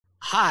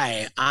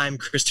Hi, I'm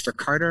Kristoffer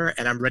Carter,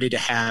 and I'm ready to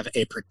have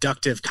a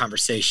productive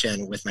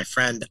conversation with my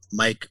friend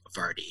Mike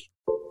Vardy.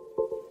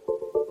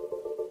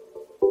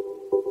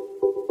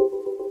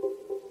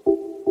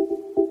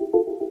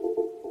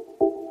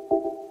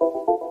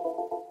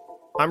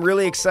 I'm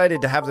really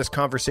excited to have this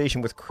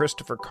conversation with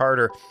Kristoffer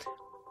Carter,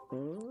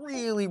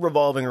 really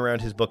revolving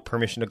around his book,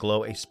 Permission to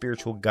Glow, A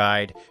Spiritual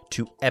Guide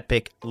to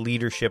Epic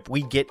Leadership.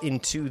 We get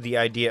into the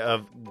idea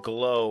of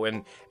glow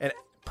and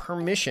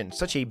permission,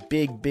 such a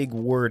big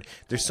word.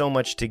 There's so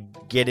much to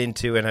get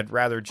into, and I'd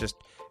rather just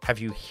have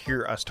you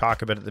hear us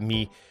talk about it than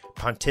me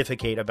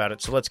pontificate about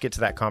it. So let's get to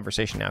that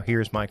conversation now.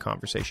 Here's my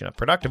conversation, a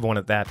productive one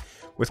at that,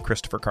 with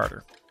Kristoffer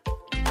Carter.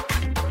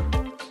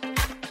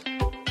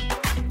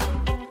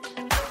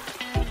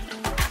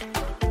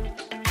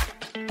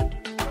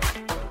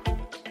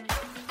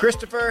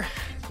 Kristoffer,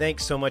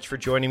 thanks so much for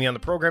joining me on the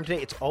program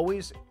today. It's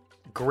always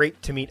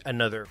great to meet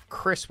another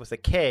Chris with a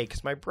K,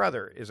 because my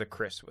brother is a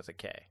Chris with a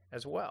K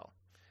as well.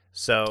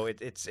 So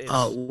it's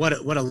oh, what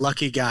a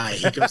lucky guy.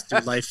 He goes through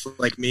life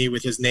like me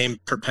with his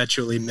name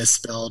perpetually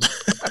misspelled.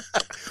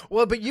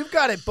 Well, but you've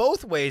got it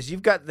both ways.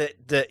 You've got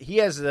he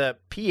has the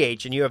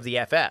PH and you have the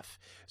FF.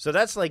 So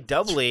that's like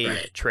doubly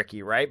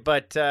tricky, right?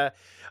 But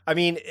I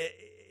mean,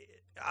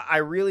 I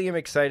really am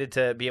excited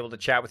to be able to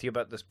chat with you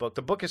about this book.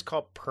 The book is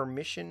called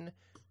Permission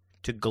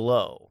to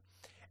Glow.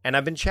 And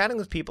I've been chatting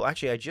with people.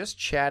 Actually, I just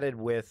chatted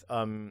with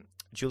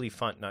Julie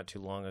Funt not too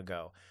long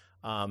ago,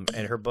 and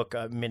her book,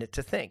 A Minute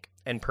to Think.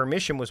 And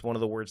permission was one of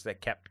the words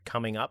that kept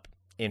coming up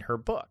in her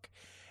book.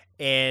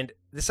 And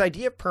this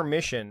idea of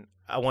permission,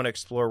 I want to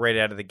explore right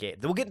out of the gate.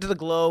 We'll get into the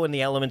glow and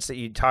the elements that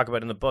you talk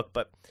about in the book,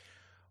 but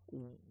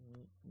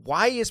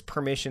why is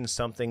permission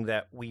something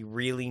that we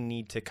really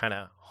need to kind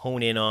of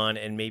hone in on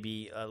and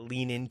maybe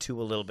lean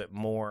into a little bit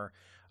more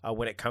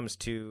when it comes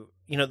to,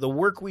 the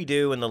work we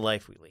do and the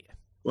life we lead?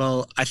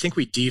 Well, I think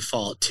we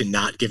default to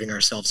not giving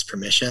ourselves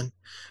permission.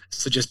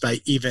 So just by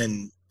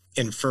even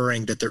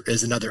inferring that there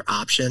is another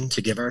option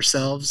to give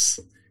ourselves,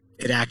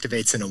 it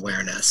activates an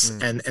awareness.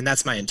 And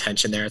that's my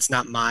intention there. It's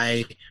not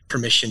my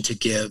permission to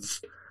give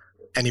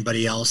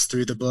anybody else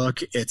through the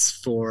book. It's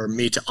for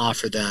me to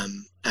offer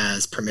them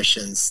as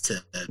permissions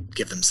to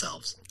give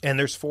themselves. And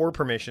there's 4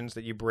 permissions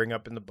that you bring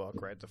up in the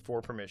book, right? The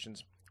 4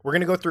 permissions. We're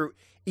going to go through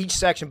each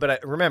section,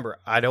 but remember,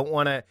 I don't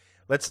want to...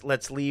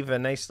 Let's leave a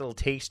nice little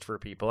taste for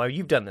people.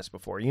 You've done this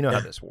before. You know how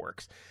this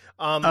works.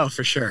 Oh,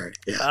 for sure.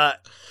 Yeah.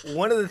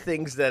 One of the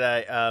things that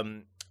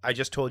I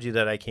just told you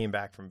that I came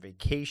back from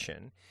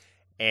vacation,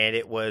 and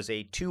it was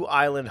a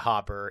 2-island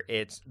hopper.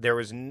 There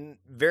was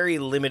very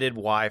limited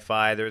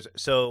Wi-Fi.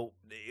 So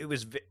it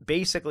was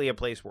basically a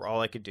place where all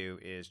I could do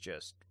is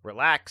just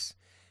relax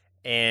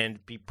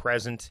and be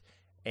present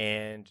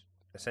and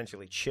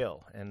essentially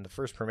chill. And the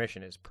first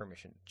permission is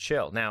permission to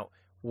chill. Now,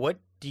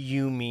 what do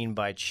you mean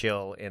by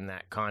chill in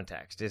that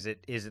context? Is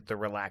it the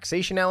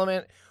relaxation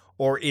element,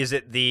 or is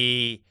it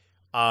the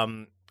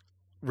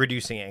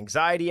reducing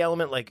anxiety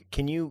element? Like,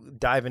 can you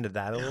dive into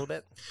that a little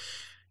bit?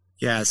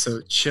 Yeah,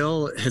 so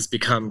chill has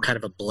become kind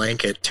of a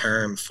blanket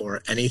term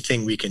for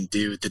anything we can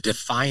do, the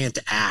defiant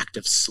act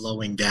of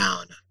slowing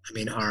down. I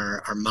mean,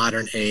 our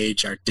modern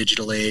age, our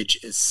digital age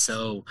is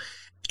so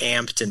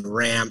amped and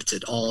ramped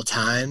at all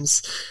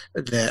times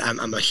that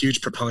I'm a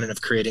huge proponent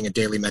of creating a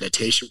daily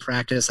meditation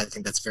practice. I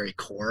think that's very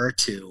core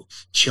to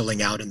chilling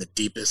out in the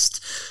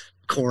deepest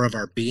core of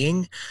our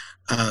being.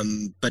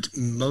 But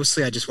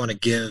mostly I just want to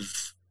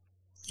give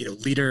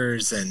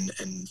leaders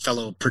and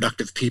fellow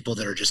productive people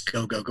that are just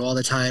go all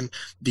the time,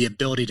 the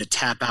ability to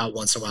tap out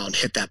once in a while and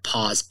hit that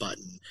pause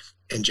button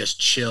and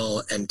just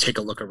chill and take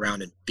a look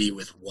around and be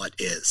with what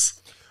is.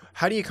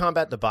 How do you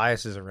combat the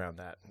biases around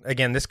that?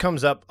 Again, this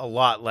comes up a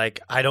lot. Like,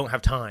 I don't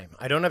have time.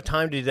 I don't have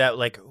time to do that.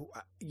 Like,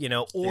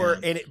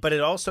 but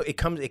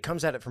it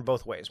comes at it from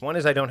both ways. One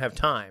is I don't have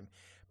time,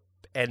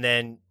 and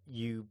then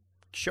you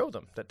show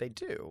them that they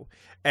do,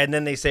 and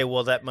then they say,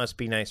 well, that must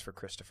be nice for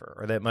Kristoffer,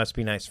 or that must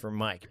be nice for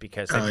Mike,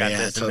 because they've got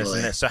this and this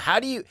and this. So how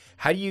do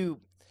you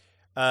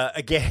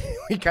again,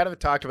 we kind of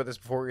talked about this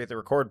before we hit the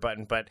record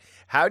button, but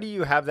how do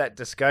you have that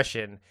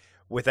discussion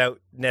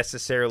without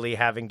necessarily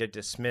having to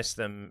dismiss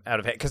them out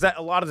of hand? Because a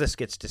lot of this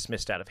gets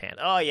dismissed out of hand.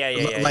 Oh, yeah.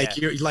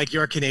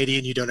 You're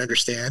Canadian, you don't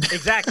understand.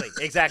 Exactly.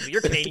 You're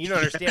Canadian, you don't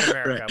understand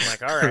America. Right. I'm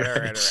like,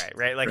 all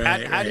right. Like,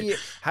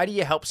 how do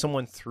you help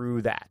someone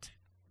through that?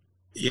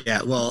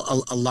 Yeah,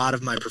 well, a lot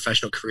of my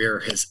professional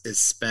career is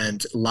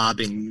spent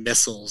lobbing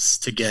missiles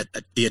to get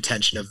the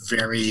attention of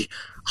very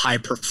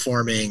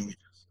high-performing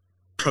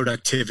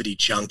productivity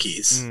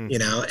junkies,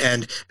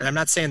 and I'm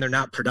not saying they're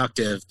not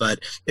productive, but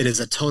it is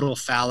a total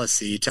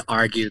fallacy to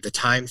argue the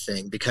time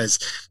thing, because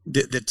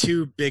the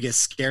 2 biggest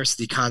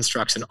scarcity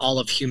constructs in all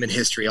of human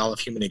history, all of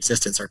human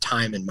existence, are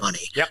time and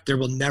money. Yep. There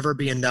will never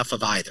be enough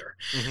of either.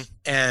 Mm-hmm.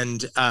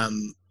 And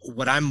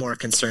what I'm more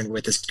concerned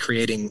with is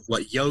creating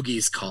what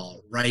yogis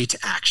call right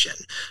action.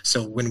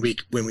 So when we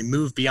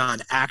move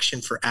beyond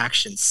action for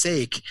action's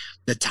sake,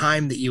 the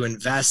time that you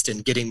invest in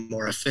getting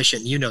more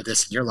efficient, you know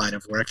this in your line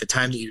of work, the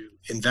time that you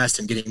invest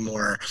in getting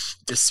more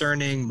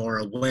discerning, more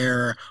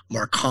aware,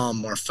 more calm,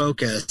 more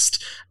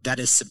focused, that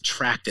is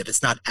subtractive.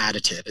 It's not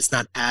additive. It's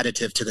not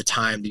additive to the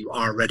time that you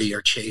already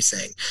are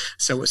chasing.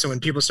 So when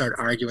people start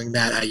arguing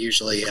that, I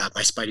usually,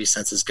 my spidey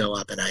senses go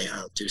up and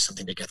I'll do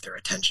something to get their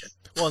attention.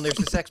 Well, and there's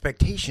this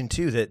expectation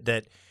too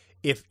that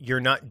if you're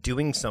not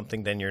doing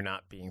something, then you're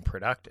not being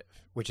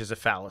productive, which is a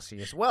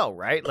fallacy as well,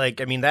 right? Like,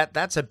 I mean,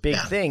 that's a big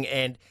thing.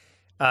 And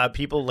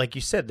people, like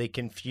you said, they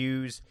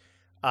confuse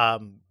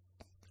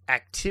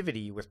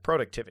activity with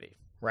productivity,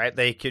 right?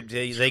 They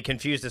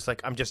confuse this,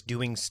 like, I'm just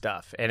doing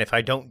stuff. And if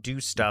I don't do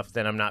stuff,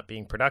 then I'm not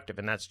being productive.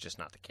 And that's just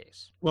not the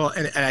case. Well,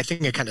 and I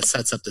think it kind of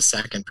sets up the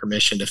second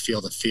permission to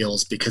feel the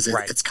feels, because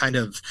it's kind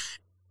of,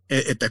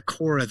 at the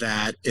core of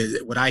that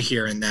is what I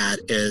hear in that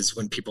is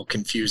when people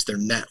confuse their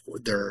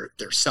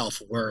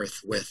self-worth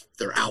with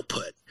their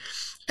output.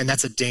 And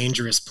that's a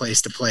dangerous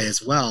place to play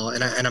as well.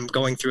 And I'm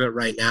going through it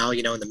right now,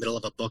 in the middle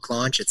of a book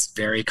launch. It's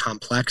very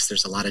complex.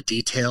 There's a lot of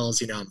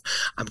details.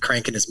 I'm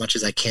cranking as much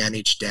as I can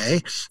each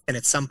day. And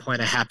at some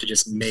point I have to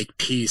just make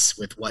peace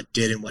with what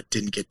did and what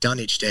didn't get done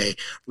each day,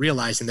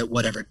 realizing that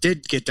whatever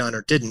did get done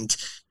or didn't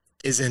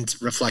isn't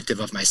reflective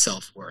of my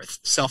self-worth.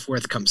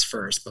 Self-worth comes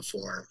first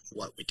before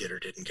what we did or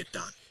didn't get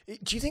done.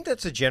 Do you think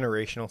that's a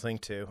generational thing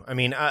too? I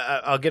mean,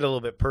 I'll get a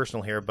little bit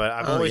personal here, but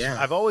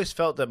I've always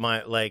felt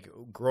that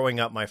growing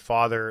up, my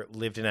father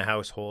lived in a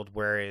household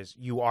whereas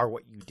you are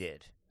what you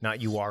did,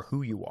 not you are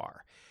who you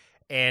are.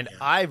 And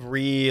I've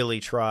really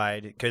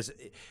tried, because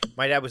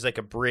my dad was like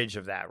a bridge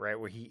of that, right?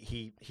 Where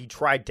he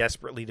tried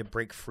desperately to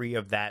break free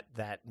of that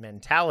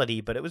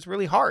mentality, but it was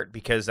really hard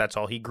because that's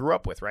all he grew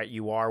up with, right?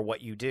 You are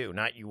what you do,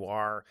 not you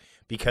are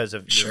because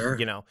of your,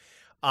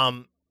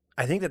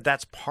 I think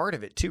that's part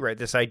of it too, right?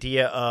 This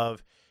idea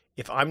of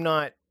if I'm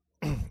not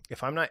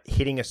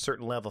hitting a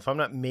certain level, if I'm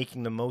not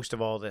making the most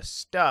of all this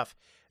stuff,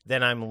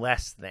 then I'm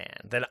less than.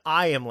 Then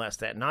I am less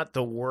than. Not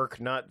the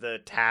work, not the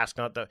task,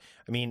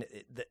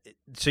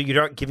 so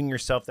you're not giving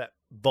yourself that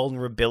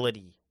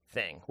vulnerability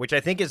thing, which I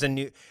think is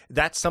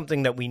that's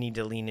something that we need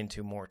to lean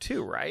into more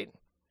too, right?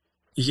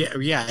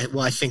 Yeah.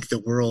 Well, I think the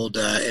world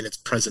in its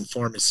present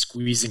form is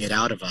squeezing it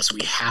out of us.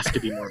 We have to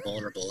be more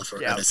vulnerable if we're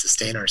going to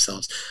sustain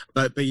ourselves.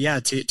 But yeah,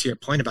 to your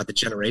point about the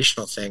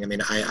generational thing, I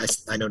mean,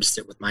 I noticed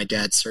it with my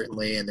dad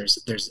certainly, and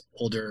there's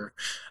older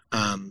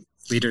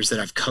leaders that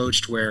I've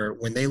coached where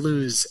when they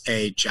lose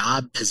a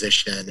job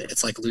position,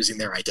 it's like losing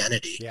their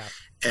identity. Yeah.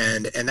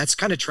 And that's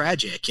kind of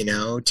tragic,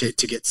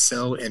 to get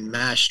so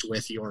enmeshed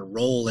with your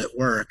role at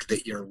work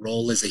that your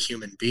role as a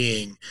human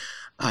being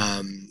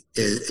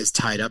is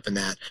tied up in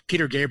that.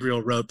 Peter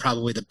Gabriel wrote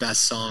probably the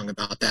best song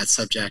about that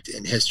subject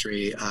in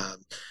history,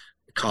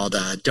 called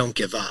Don't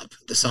Give Up.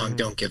 The song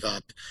Don't Give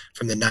Up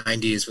from the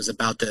 90s was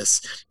about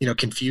this,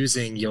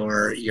 confusing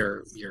your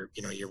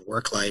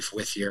work life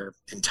with your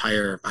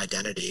entire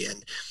identity.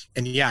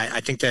 And yeah, I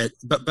think that,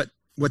 but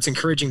what's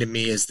encouraging to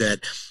me is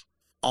that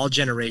all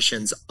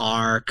generations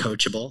are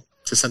coachable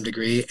to some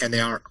degree, and they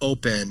are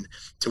open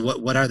to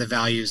what are the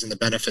values and the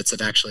benefits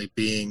of actually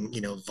being,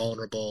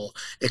 vulnerable,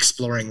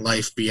 exploring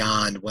life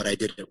beyond what I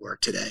did at work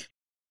today.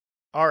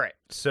 All right.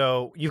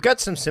 So you've got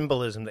some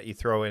symbolism that you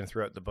throw in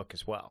throughout the book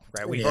as well,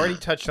 right? We've already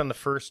touched on the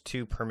first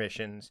two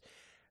permissions,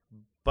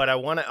 but I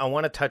want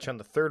to touch on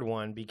the third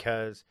one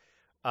because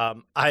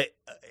and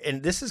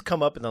this has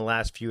come up in the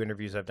last few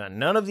interviews I've done.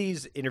 None of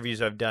these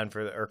interviews I've done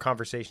or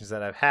conversations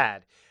that I've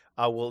had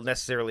will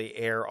necessarily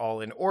air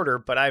all in order,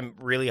 but I'm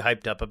really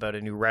hyped up about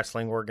a new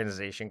wrestling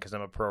organization because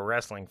I'm a pro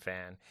wrestling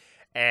fan.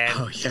 And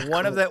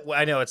of the,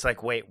 I know it's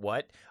like, wait,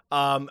 what?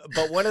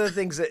 But one of the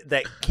things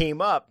that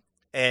came up,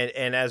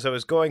 and as I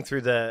was going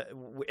through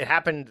it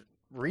happened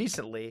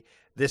recently,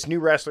 this new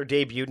wrestler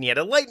debuted and he had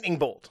a lightning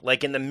bolt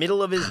like in the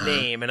middle of his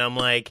name. And I'm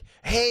like,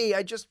 hey,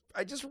 I just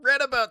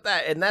read about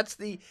that. And that's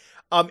the,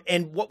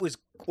 and what was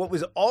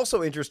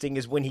also interesting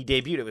is when he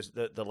debuted, it was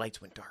the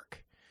lights went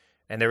dark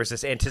and there was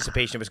this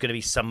anticipation it was going to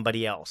be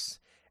somebody else.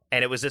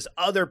 And it was this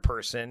other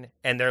person,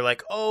 and they're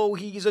like, oh,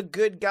 he's a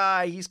good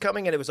guy. He's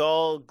coming. And it was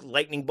all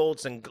lightning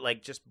bolts and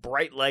like just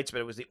bright lights,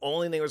 but it was the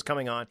only thing that was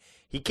coming on.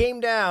 He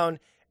came down,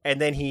 and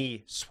then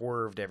he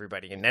swerved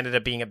everybody and ended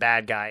up being a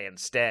bad guy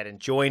instead and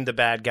joined the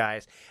bad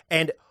guys.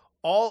 And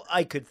all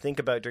I could think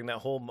about during that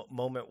whole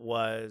moment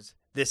was,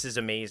 this is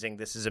amazing.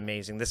 This is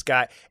amazing. This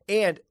guy,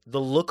 and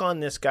the look on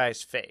this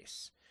guy's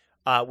face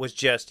was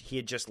just, he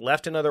had just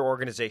left another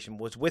organization,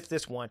 was with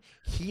this one.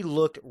 He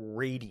looked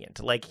radiant,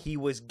 like he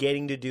was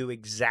getting to do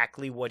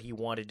exactly what he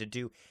wanted to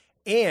do.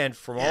 And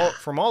from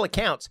all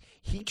accounts,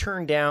 he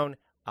turned down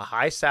a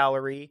high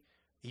salary.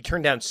 He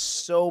turned down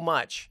so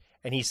much,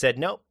 and he said,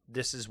 nope,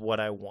 this is what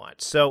I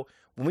want. So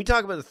when we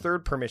talk about the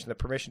third permission, the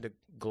permission to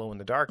glow in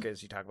the dark,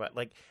 as you talk about,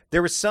 like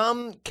there was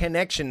some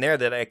connection there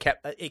that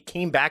it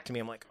came back to me.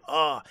 I'm like,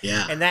 oh,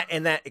 yeah. And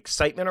that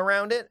excitement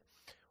around it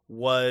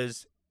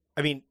was,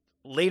 I mean,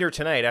 later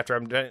tonight, after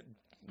I'm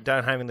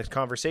done having this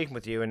conversation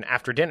with you and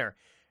after dinner,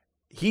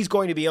 he's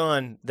going to be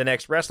on the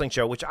next wrestling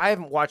show, which I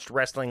haven't watched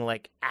wrestling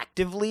like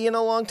actively in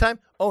a long time.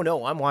 Oh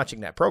no, I'm watching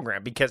that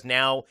program because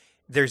now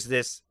there's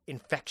this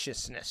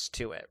infectiousness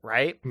to it,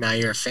 right? Now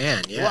you're a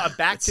fan. Yeah. Well,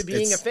 back to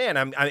being a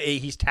fan.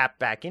 He's tapped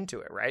back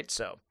into it, right?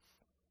 So.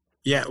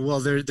 Yeah, well,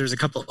 there's a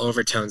couple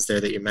overtones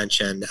there that you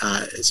mentioned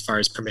as far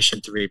as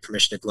permission 3,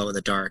 permission to glow in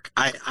the dark.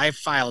 I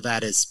file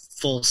that as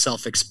full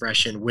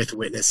self-expression with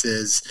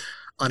witnesses,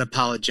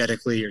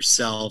 unapologetically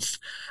yourself.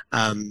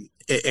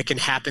 It can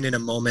happen in a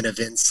moment of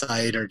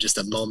insight or just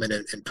a moment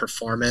in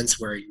performance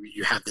where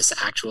you have this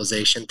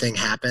actualization thing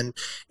happen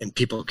and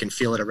people can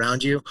feel it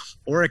around you,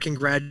 or it can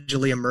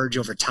gradually emerge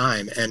over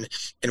time. And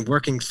in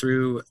working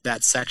through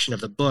that section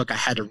of the book, I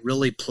had to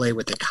really play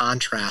with the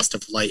contrast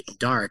of light and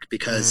dark,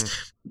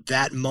 because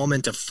that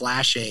moment of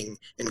flashing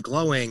and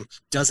glowing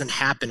doesn't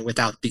happen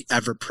without the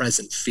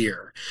ever-present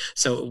fear.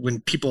 So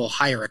when people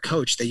hire a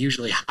coach, they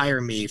usually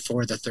hire me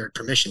for the third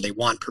permission. They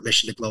want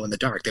permission to glow in the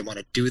dark. They want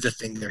to do the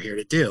thing they're here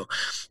to do.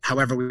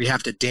 However, we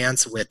have to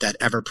dance with that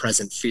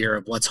ever-present fear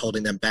of what's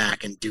holding them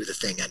back and do the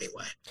thing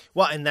anyway.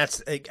 Well, and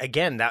that's,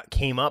 again, that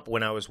came up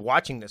when I was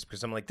watching this,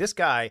 because I'm like, this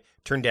guy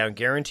turned down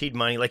guaranteed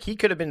money. Like, he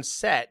could have been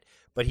set,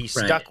 but he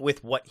stuck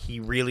with what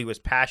he really was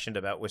passionate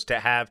about, was to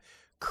have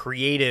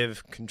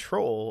creative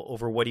control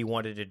over what he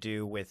wanted to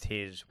do with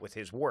his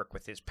work,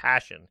 with his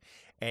passion,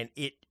 and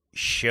it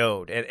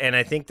showed. And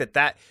I think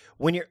that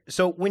when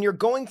you're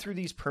going through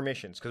these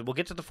permissions, because we'll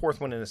get to the fourth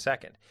one in a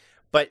second,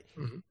 but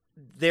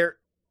they're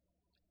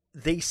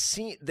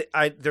listed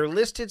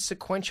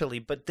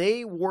sequentially, but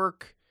they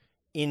work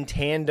in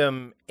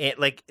tandem. And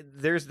like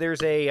there's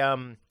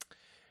an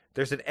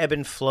ebb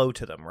and flow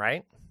to them,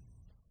 right?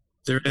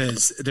 There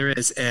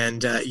is.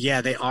 And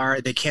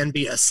they can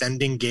be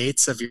ascending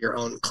gates of your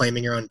own,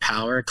 claiming your own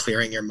power,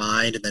 clearing your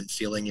mind, and then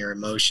feeling your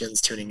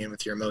emotions, tuning in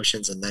with your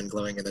emotions, and then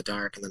glowing in the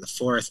dark. And then the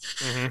fourth.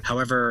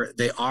 However,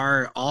 they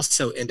are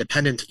also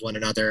independent of one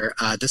another.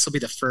 This will be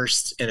the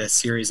first in a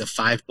series of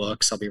 5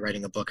 books. I'll be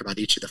writing a book about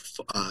each of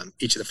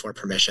the 4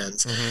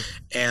 permissions.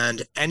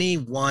 And any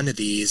one of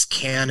these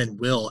can and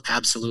will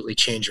absolutely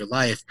change your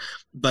life.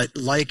 But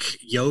like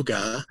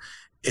yoga,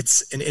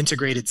 it's an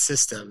integrated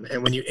system.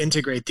 And when you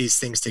integrate these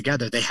things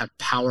together, they have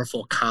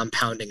powerful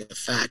compounding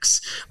effects.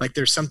 Like,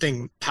 there's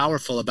something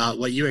powerful about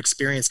what you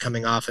experience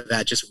coming off of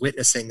that, just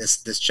witnessing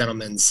this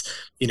gentleman's,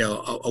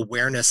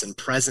 awareness and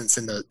presence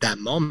in that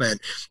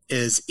moment,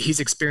 is he's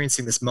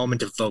experiencing this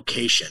moment of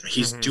vocation.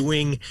 He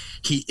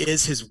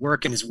is his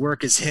work, and his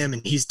work is him,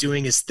 and he's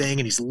doing his thing,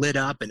 and he's lit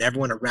up, and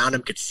everyone around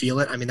him could feel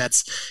it. I mean,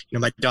 that's,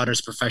 my daughter's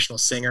a professional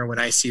singer. When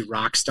I see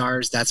rock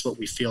stars, that's what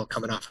we feel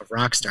coming off of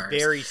rock stars.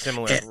 Very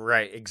similar,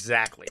 right?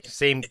 Exactly.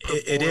 Same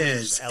performance it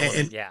is element.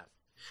 and yeah,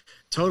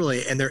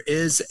 totally. And there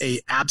is a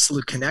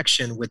absolute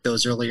connection with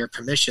those earlier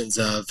permissions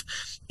of,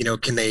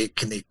 can they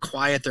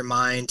quiet their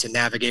mind to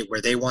navigate where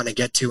they want to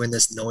get to in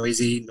this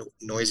noisy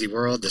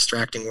world,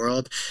 distracting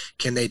world?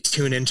 Can they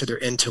tune into their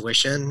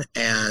intuition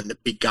and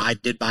be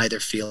guided by their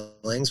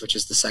feelings, which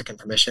is the second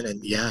permission?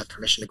 And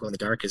permission to glow in the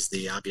dark is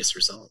the obvious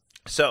result.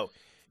 So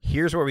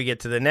here's where we get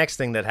to the next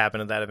thing that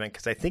happened at that event,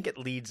 because I think it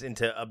leads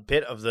into a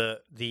bit of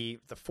the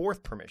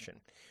fourth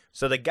permission.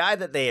 So the guy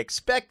that they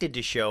expected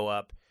to show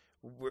up,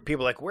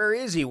 people are like, where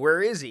is he?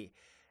 Where is he?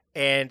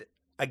 And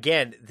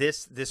again,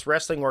 this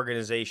wrestling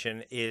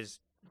organization is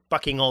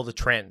bucking all the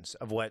trends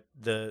of what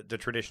the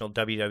traditional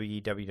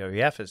WWE,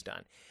 WWF has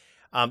done.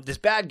 This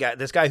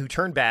guy who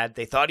turned bad,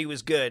 they thought he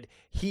was good.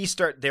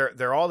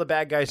 They're all the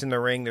bad guys in the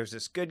ring. There's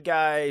this good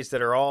guys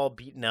that are all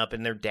beaten up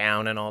and they're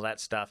down and all that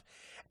stuff.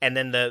 And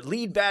then the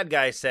lead bad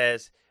guy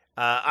says,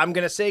 I'm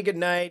going to say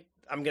goodnight.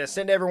 I'm going to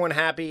send everyone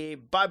happy.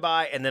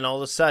 Bye-bye. And then all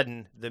of a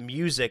sudden, the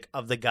music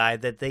of the guy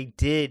that they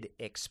did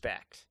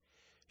expect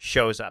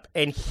shows up.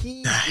 And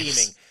he's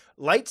beaming.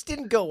 Lights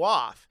didn't go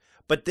off,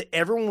 but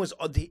everyone was,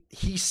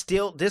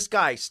 this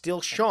guy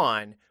still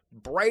shone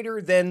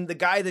brighter than the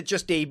guy that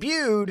just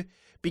debuted,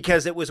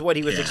 because it was what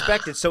he was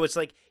expected. So it's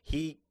like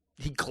he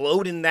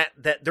glowed in that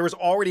there was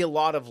already a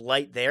lot of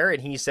light there.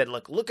 And he said,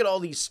 look at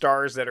all these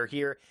stars that are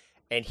here.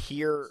 And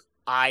here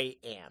I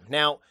am.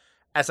 Now,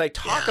 as I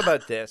talk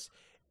about this,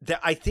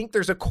 I think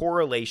there's a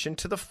correlation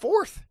to the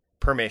fourth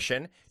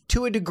permission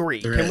to a degree.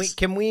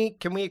 Can we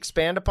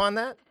expand upon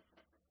that?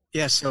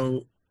 Yeah.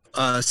 So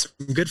some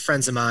good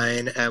friends of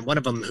mine, and one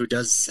of them who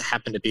does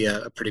happen to be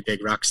a pretty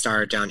big rock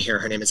star down here.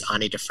 Her name is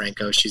Ani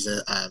DeFranco. She's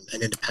an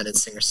independent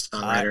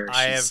singer-songwriter.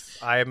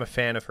 I am a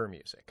fan of her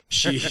music.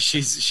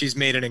 she's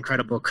made an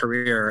incredible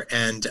career,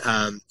 and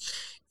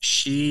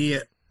she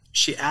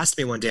asked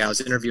me one day, I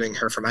was interviewing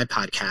her for my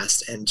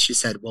podcast, and she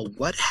said, well,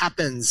 what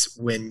happens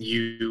when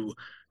you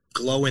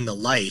glow in the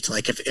light?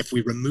 Like, if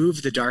we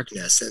remove the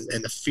darkness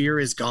and the fear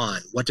is gone,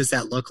 what does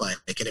that look like?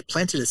 And it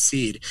planted a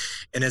seed.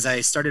 And as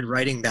I started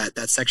writing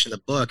that section of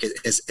the book,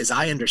 as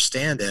I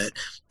understand it,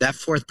 that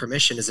fourth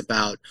permission is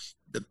about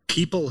the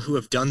people who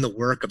have done the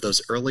work of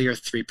those earlier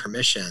 3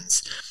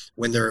 permissions.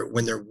 When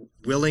they're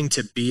willing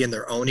to be in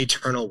their own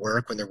eternal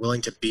work, when they're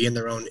willing to be in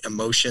their own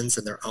emotions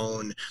and their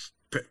own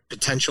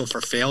potential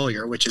for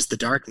failure, which is the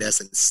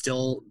darkness, and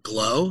still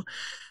glow,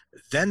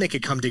 then they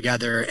could come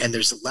together and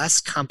there's less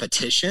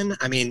competition.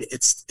 I mean,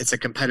 it's a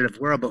competitive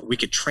world, but we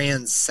could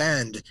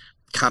transcend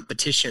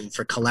competition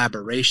for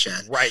collaboration.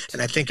 Right.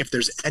 And I think if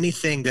there's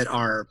anything that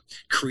our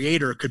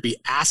creator could be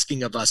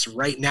asking of us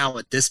right now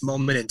at this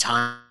moment in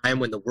time,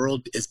 when the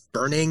world is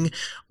burning,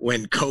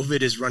 when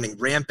COVID is running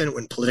rampant,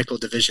 when political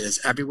division is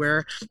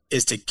everywhere,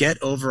 is to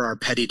get over our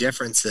petty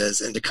differences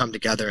and to come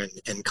together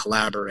and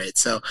collaborate.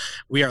 So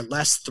we are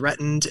less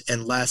threatened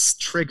and less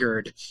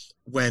triggered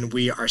when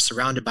we are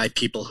surrounded by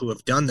people who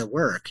have done the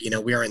work.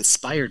 We are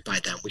inspired by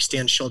them. We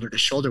stand shoulder to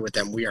shoulder with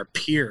them. We are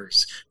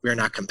peers. We are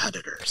not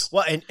competitors.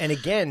 Well, and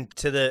again,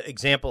 to the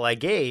example I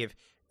gave,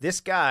 this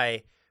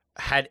guy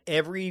had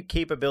every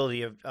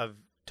capability of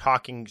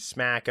talking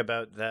smack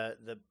about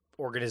the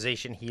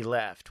organization he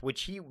left,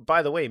 which he,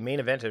 by the way, main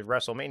evented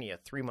WrestleMania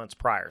 3 months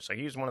prior. So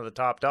he was one of the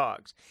top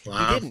dogs.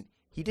 Wow.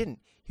 He didn't.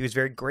 He was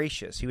very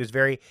gracious.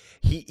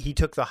 He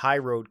took the high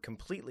road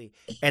completely.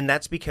 And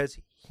that's because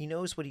he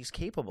knows what he's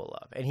capable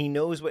of. And he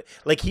knows it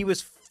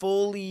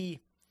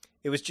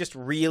was just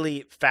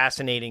really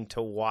fascinating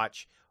to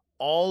watch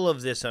all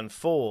of this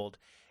unfold.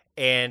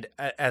 And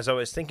as I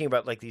was thinking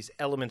about like these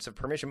elements of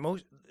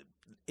permission,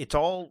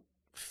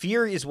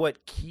 fear is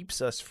what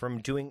keeps us from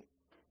doing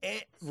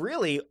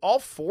really all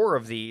four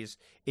of these.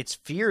 It's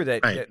fear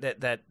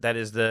that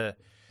is the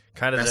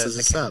kind of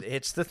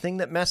it's the thing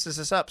that messes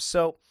us up.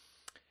 So,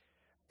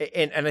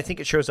 and I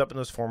think it shows up in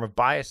those form of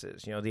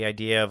biases. The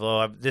idea of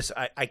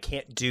I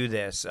can't do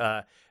this.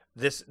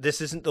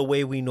 This isn't the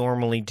way we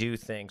normally do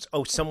things.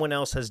 Oh, someone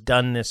else has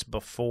done this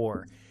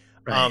before.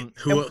 Right.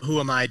 Who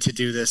am I to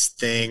do this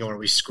thing? Or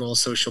we scroll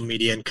social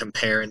media and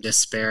compare and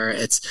despair.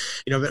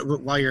 It's,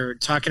 while you're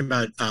talking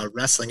about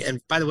wrestling,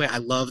 and by the way, I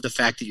love the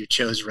fact that you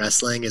chose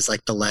wrestling as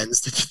like the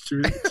lens to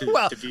view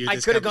this I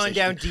could have gone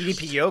down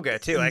DDP yoga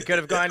too. I could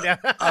have gone down.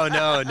 Oh,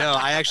 no.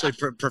 I actually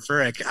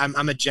prefer it.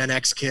 I'm a Gen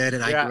X kid,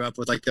 and I grew up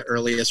with like the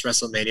earliest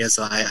WrestleMania,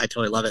 so I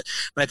totally love it.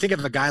 But I think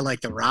of a guy like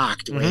The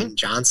Rock, Dwayne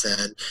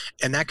Johnson,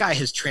 and that guy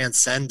has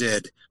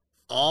transcended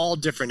all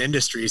different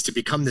industries to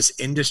become this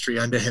industry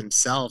unto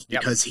himself,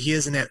 because he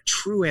is a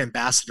true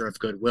ambassador of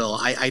goodwill.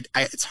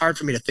 It's hard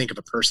for me to think of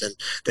a person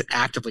that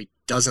actively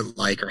doesn't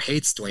like or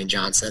hates Dwayne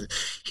Johnson.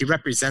 He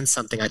represents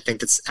something I think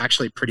that's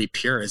actually pretty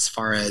pure as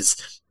far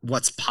as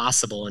what's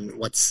possible and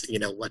what's,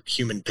 what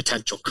human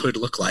potential could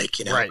look like,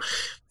 Right.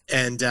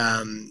 And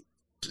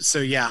so,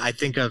 yeah, I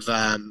think of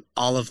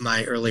all of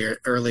my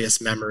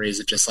earliest memories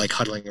of just like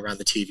huddling around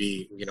the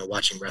TV,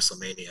 watching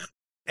WrestleMania.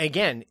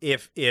 Again,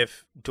 if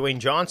Dwayne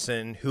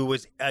Johnson, who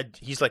was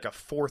he's like a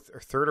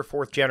third or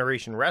fourth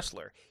generation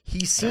wrestler,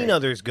 he's seen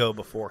others go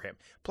before him.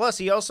 Plus,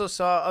 he also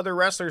saw other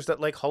wrestlers that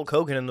like Hulk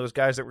Hogan and those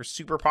guys that were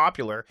super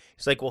popular.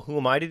 He's like, well, who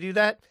am I to do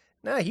that?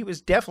 No, he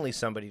was definitely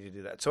somebody to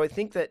do that. So I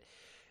think that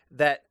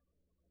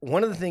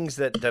one of the things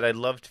that I'd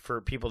love for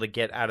people to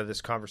get out of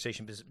this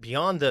conversation,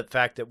 beyond the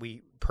fact that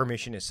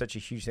permission is such a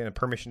huge thing, and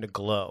permission to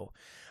glow,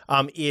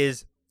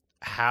 is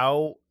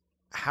how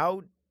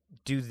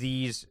do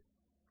these,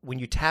 when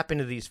you tap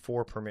into these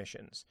four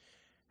permissions,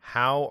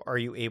 how are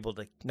you able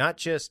to not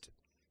just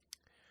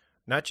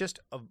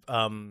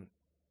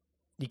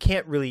you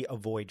can't really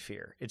avoid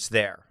fear. It's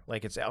there,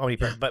 like it's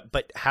omnipresent.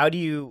 But how do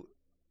you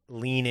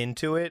lean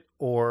into it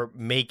or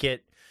make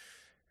it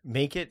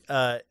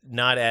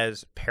not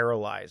as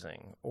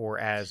paralyzing or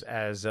as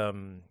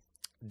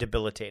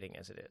debilitating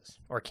as it is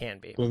or can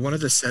be? Well, one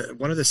of the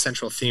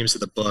central themes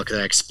of the book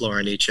that I explore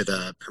in each of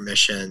the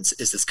permissions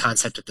is this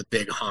concept of the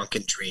big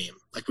honkin' dream.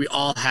 Like we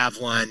all have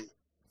one,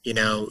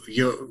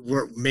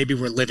 we're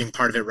living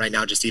part of it right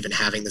now, just even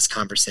having this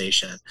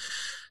conversation.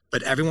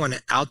 But everyone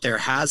out there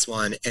has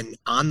one, and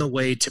on the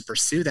way to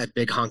pursue that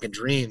big honkin'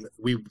 dream,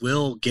 we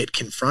will get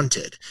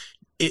confronted.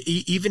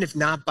 Even if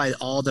not by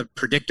all the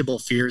predictable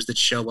fears that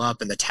show up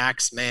and the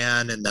tax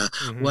man and the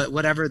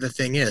whatever the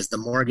thing is, the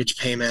mortgage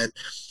payment,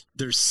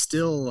 there's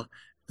still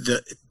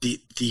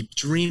the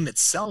dream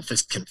itself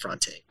is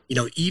confronting.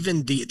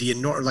 Even the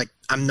enormous, like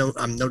I'm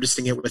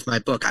noticing it with my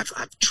book.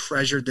 I've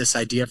treasured this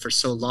idea for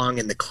so long,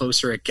 and the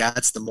closer it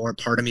gets, the more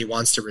part of me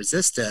wants to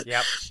resist it.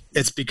 Yep.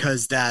 It's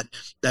because that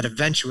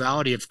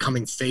eventuality of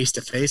coming face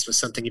to face with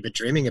something you've been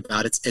dreaming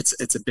about,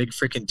 it's a big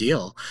freaking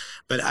deal.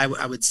 But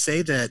I would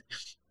say that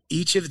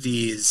each of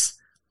these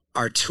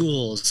are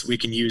tools we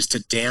can use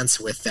to dance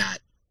with that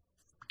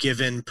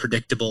given,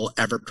 predictable,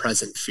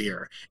 ever-present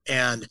fear.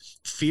 And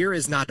fear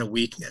is not a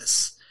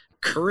weakness.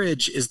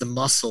 Courage is the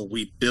muscle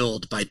we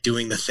build by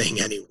doing the thing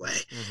anyway,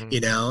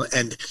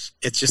 and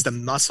it's just a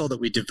muscle that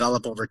we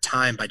develop over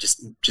time by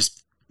just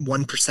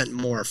 1%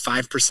 more,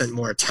 5%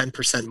 more,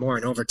 10% more.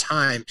 And over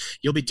time,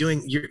 you'll be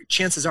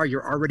chances are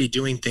you're already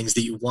doing things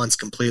that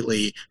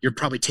you're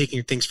probably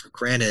taking things for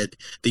granted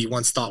that you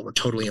once thought were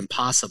totally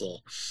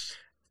impossible.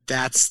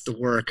 That's the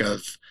work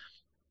of,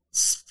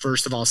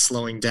 first of all,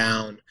 slowing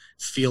down,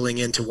 feeling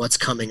into what's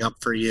coming up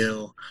for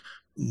you,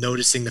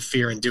 noticing the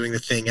fear and doing the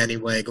thing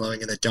anyway,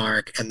 glowing in the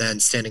dark, and then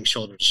standing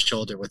shoulder to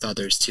shoulder with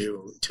others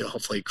to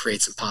hopefully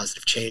create some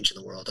positive change in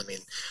the world. I mean,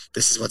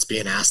 this is what's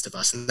being asked of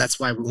us. And that's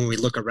why when we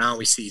look around,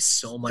 we see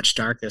so much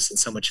darkness and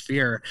so much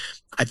fear.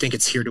 I think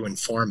it's here to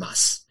inform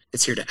us.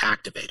 It's here to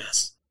activate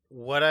us.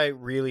 what I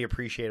really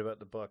appreciate about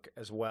the book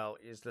as well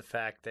is the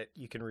fact that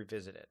you can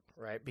revisit it,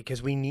 right?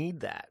 Because we need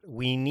that.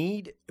 We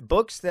need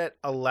books that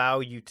allow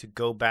you to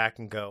go back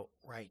and go,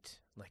 right,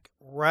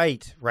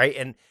 right.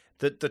 And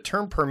the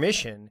term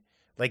permission,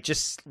 like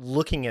just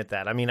looking at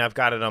that, I mean, I've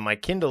got it on my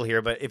Kindle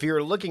here, but if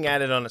you're looking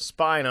at it on a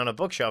spine on a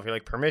bookshelf, you're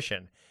like,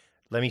 permission.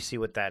 Let me see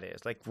what that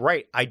is. Like,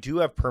 right, I do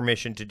have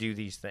permission to do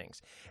these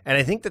things. And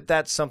I think that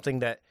that's something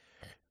that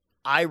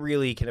I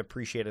really can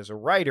appreciate as a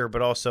writer,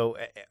 but also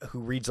who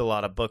reads a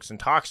lot of books and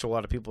talks to a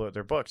lot of people about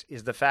their books,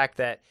 is the fact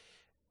that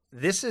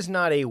this is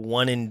not a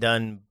one and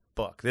done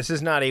book. This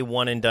is not a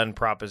one and done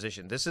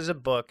proposition. This is a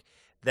book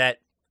that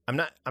I'm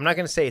not going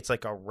to say it's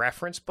like a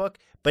reference book,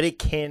 but it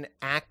can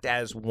act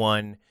as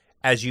one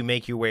as you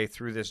make your way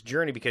through this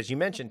journey, because you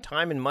mentioned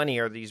time and money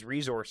are these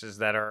resources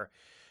that are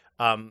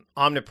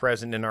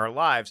omnipresent in our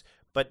lives,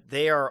 but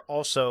they are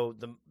also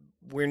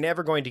we're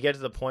never going to get to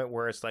the point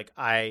where it's like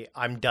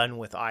I'm done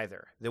with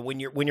either. That when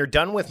you're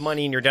done with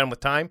money and you're done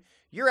with time,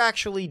 you're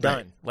actually done.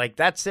 Right. Like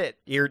that's it.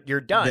 You're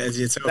done.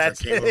 It's over.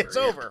 It's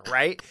over,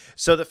 right?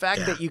 So the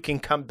fact that you can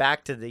come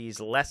back to these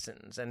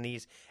lessons and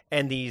these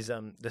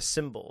the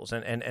symbols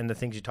and the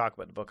things you talk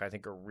about in the book, I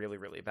think are really,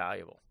 really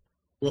valuable.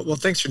 Well,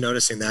 thanks for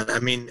noticing that. I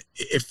mean,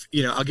 if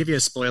I'll give you a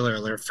spoiler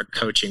alert for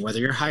coaching. Whether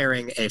you're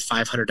hiring a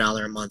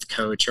 $500 a month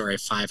coach or a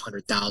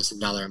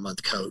 $500,000 a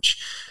month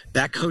coach,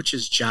 that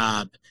coach's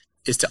job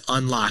is to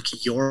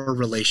unlock your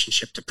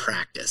relationship to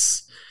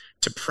practice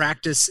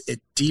at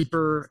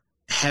deeper,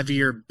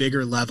 heavier,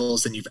 bigger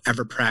levels than you've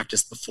ever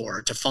practiced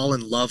before, to fall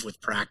in love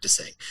with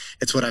practicing.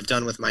 It's what I've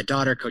done with my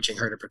daughter, coaching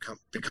her to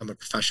become a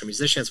professional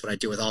musician. It's what I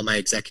do with all my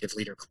executive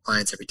leader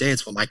clients every day.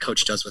 It's what my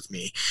coach does with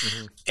me.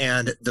 Mm-hmm.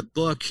 And the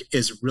book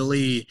is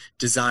really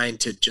designed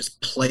to just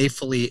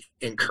playfully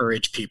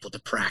encourage people to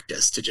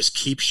practice, to just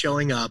keep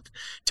showing up,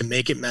 to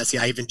make it messy.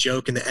 I even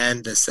joke in the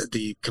end,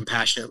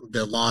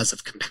 the laws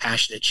of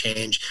compassionate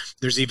change.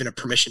 There's even a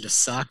permission to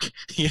suck,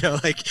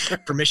 like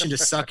permission to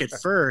suck at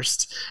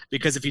first,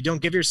 because if you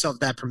don't give yourself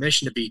that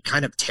permission to be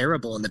kind of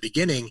terrible in the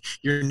beginning,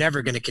 you're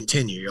never going to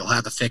continue. You'll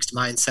have a fixed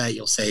mindset.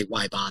 You'll say,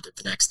 why bother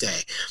the next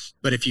day?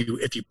 But if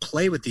you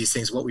play with these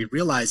things, what we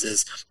realize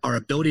is our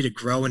ability to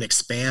grow and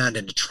expand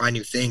and to try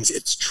new things,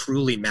 it's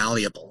truly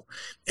malleable,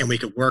 and we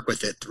could work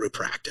with it through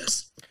practice.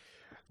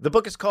 The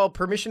book is called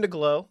Permission to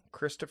Glow.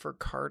 Kristoffer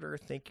Carter,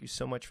 thank you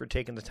so much for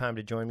taking the time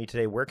to join me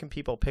today. Where can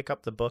people pick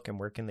up the book, and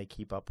where can they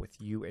keep up with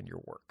you and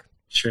your work?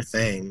 Sure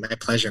thing. My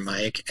pleasure,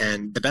 Mike.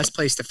 And the best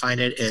place to find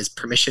it is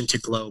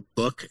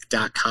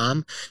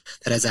permissiontoglowbook.com.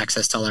 That has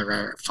access to all of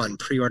our fun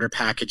pre-order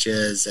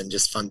packages and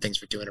just fun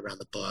things we're doing around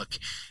the book.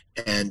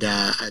 And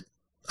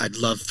I'd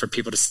love for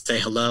people to say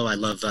hello. I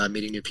love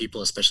meeting new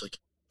people, especially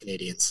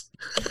Canadians.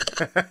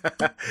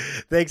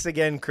 Thanks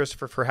again,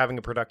 Kristoffer, for having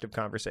a productive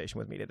conversation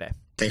with me today.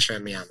 Thanks for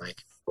having me on,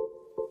 Mike.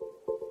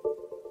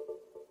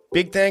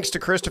 Big thanks to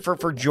Kristoffer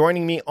for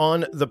joining me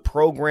on the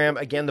program.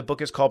 Again, the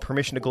book is called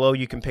Permission to Glow.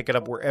 You can pick it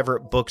up wherever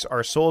books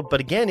are sold. But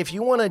again, if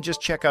you want to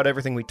just check out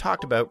everything we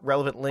talked about,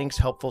 relevant links,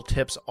 helpful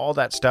tips, all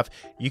that stuff,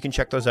 you can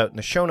check those out in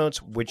the show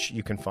notes, which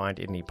you can find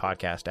in the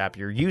podcast app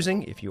you're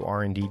using, if you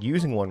are indeed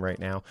using one right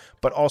now.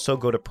 But also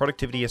go to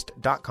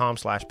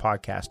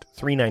productivityist.com/podcast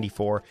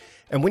 394.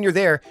 And when you're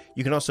there,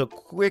 you can also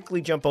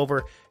quickly jump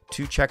over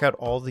to check out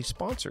all the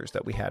sponsors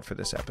that we had for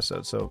this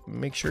episode. So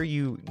make sure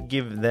you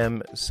give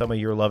them some of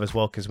your love as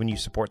well, because when you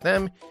support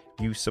them,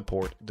 you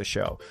support the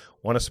show.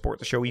 Want to support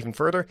the show even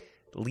further?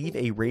 Leave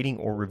a rating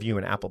or review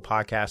in Apple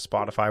Podcasts,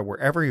 Spotify,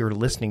 wherever you're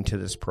listening to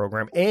this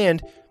program.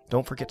 And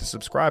don't forget to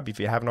subscribe if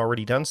you haven't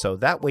already done so.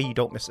 That way you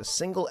don't miss a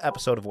single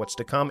episode of What's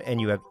to Come, and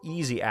you have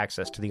easy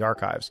access to the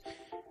archives.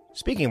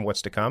 Speaking of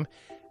what's to come,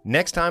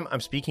 next time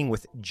I'm speaking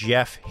with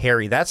Jeff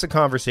Harry. That's a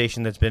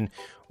conversation that's been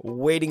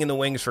waiting in the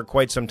wings for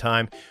quite some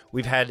time.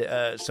 We've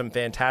had some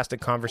fantastic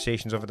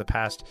conversations over the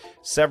past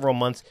several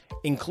months,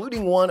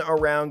 including one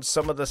around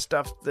some of the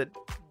stuff that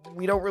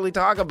we don't really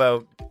talk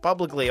about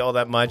publicly all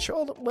that much.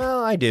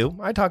 Well, I do.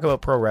 I talk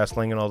about pro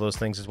wrestling and all those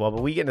things as well,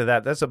 but we get into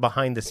that. That's a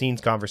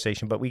behind-the-scenes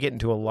conversation, but we get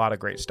into a lot of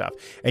great stuff,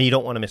 and you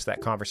don't want to miss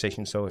that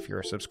conversation. So if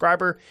you're a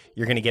subscriber,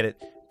 you're going to get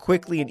it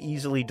quickly and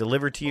easily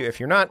delivered to you. If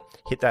you're not,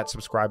 hit that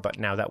subscribe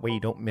button now. That way you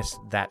don't miss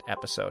that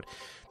episode.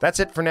 That's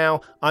it for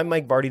now. I'm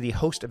Mike Vardy, the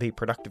host of A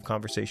Productive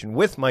Conversation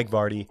with Mike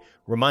Vardy,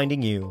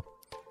 reminding you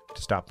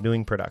to stop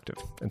doing productive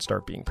and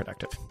start being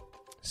productive.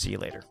 See you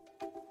later.